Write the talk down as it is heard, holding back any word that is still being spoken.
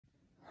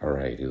All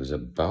right, it was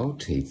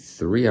about a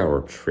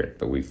 3-hour trip,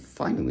 but we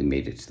finally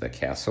made it to the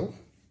castle.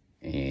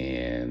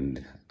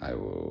 And I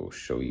will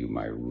show you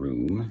my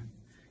room.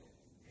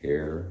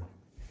 Here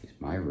is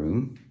my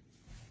room.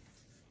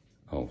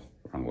 Oh,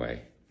 wrong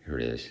way. Here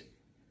it is.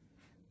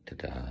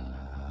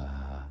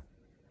 Ta-da.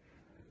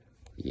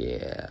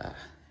 Yeah.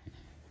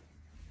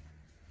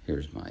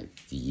 Here's my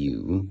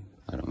view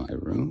out of my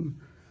room.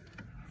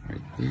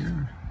 Right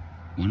there.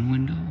 One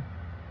window.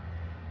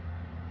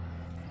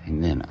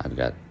 And then I've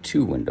got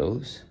 2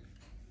 windows.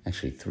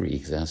 Actually 3,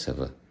 because I also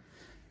have a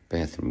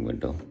bathroom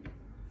window.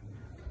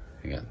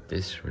 I got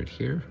this right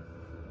here.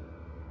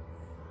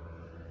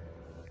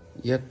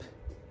 Yep.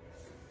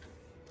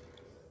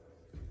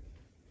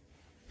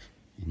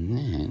 And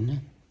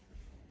then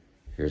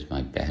here's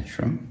my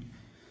bathroom.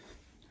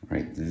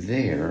 Right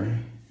there.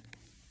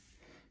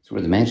 It's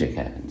where the magic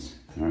happens.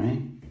 All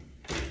right.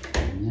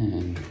 And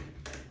then,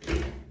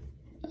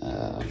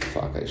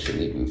 fuck, I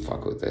shouldn't even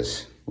fuck with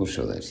this. We'll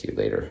show that to you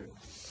later.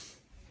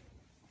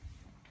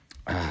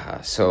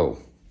 So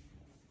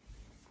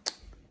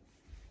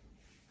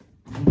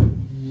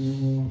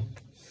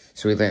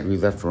we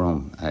left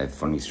Rome. I have a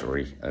funny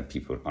story.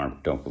 People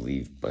don't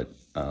believe, but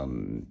I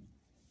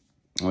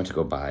went to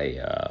go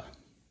buy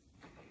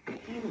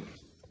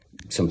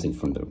something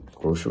from the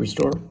grocery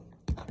store,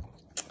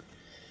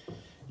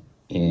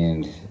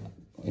 and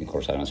of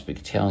course I don't speak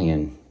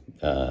Italian.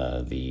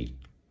 The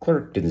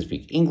clerk didn't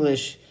speak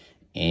English,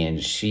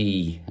 and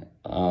she,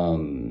 I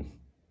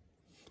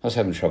was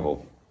having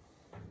trouble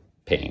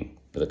paying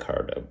with a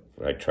card.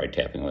 I tried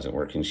tapping, it wasn't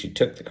working. She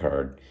took the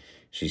card,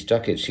 she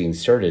stuck it, she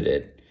inserted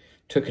it,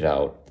 took it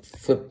out,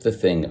 flipped the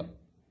thing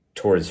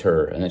towards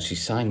her, and then she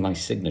signed my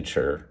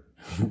signature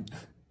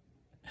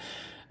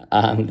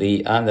on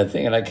the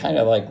thing. And I kind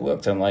of like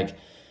looked, I'm like,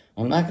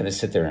 I'm not going to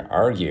sit there and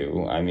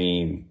argue. I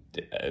mean,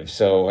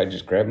 so I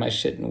just grabbed my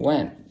shit and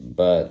went.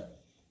 But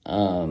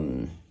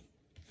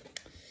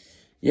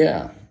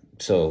yeah,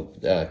 so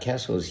the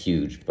castle is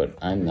huge, but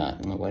I'm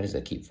not. Why does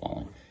that keep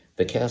falling?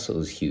 The castle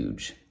is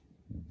huge,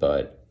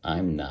 but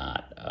I'm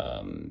not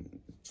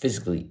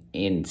physically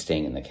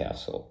staying in the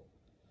castle.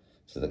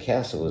 So the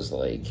castle is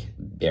like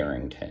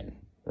Barrington,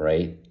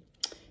 right?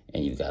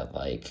 And you've got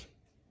like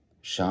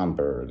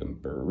Schaumburg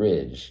and Burr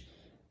Ridge.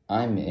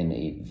 I'm in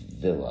a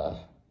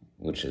villa,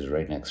 which is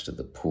right next to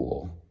the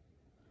pool.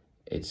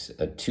 It's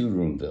a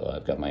 2-room villa.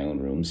 I've got my own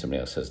room. Somebody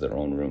else has their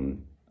own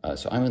room.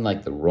 So I'm in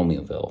like the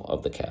Romeoville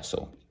of the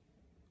castle.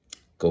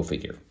 Go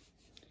figure.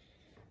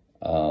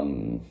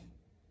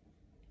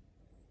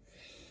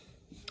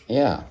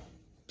 Yeah.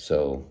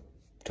 So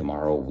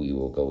tomorrow we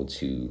will go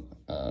to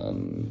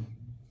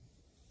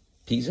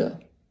Pisa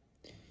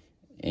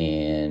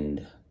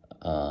and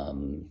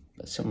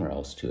somewhere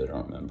else too. I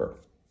don't remember.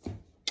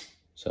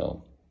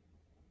 So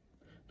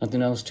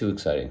nothing else too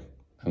exciting.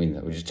 I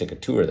mean, we just took a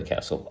tour of the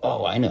castle.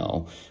 Oh, I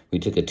know. We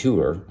took a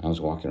tour. I was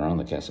walking around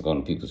the castle,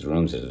 going to people's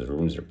rooms. The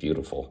rooms are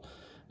beautiful,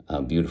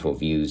 beautiful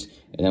views.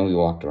 And then we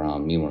walked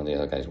around. Me and one of the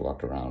other guys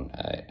walked around,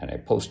 and I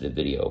posted a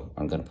video.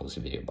 I'm going to post a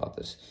video about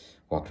this.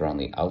 Walked around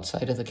the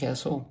outside of the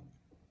castle,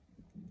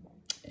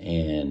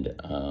 and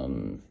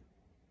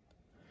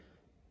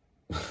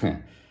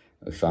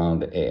we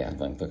found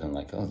I'm looking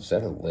like, oh, is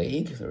that a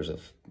leg? There was a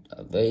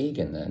leg,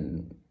 and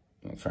then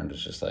my friend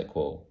was just like,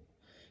 well,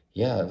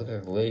 yeah, it looked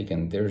like a leg,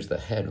 and there's the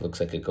head. It looks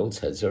like a goat's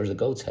head. So there's a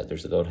goat's head.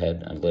 There's a goat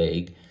head, a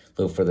leg.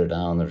 A little further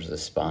down, there's the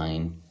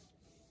spine.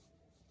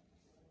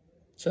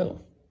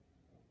 So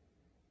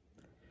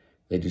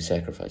they do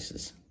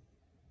sacrifices,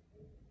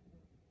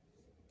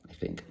 I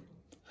think.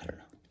 I don't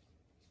know.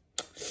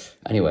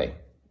 Anyway,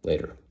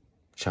 later.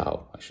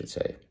 Ciao, I should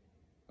say.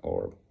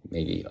 Or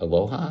maybe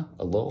aloha?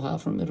 Aloha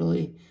from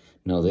Italy?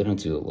 No, they don't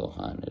do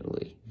aloha in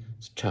Italy.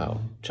 It's ciao.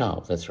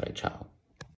 Ciao, that's right, ciao.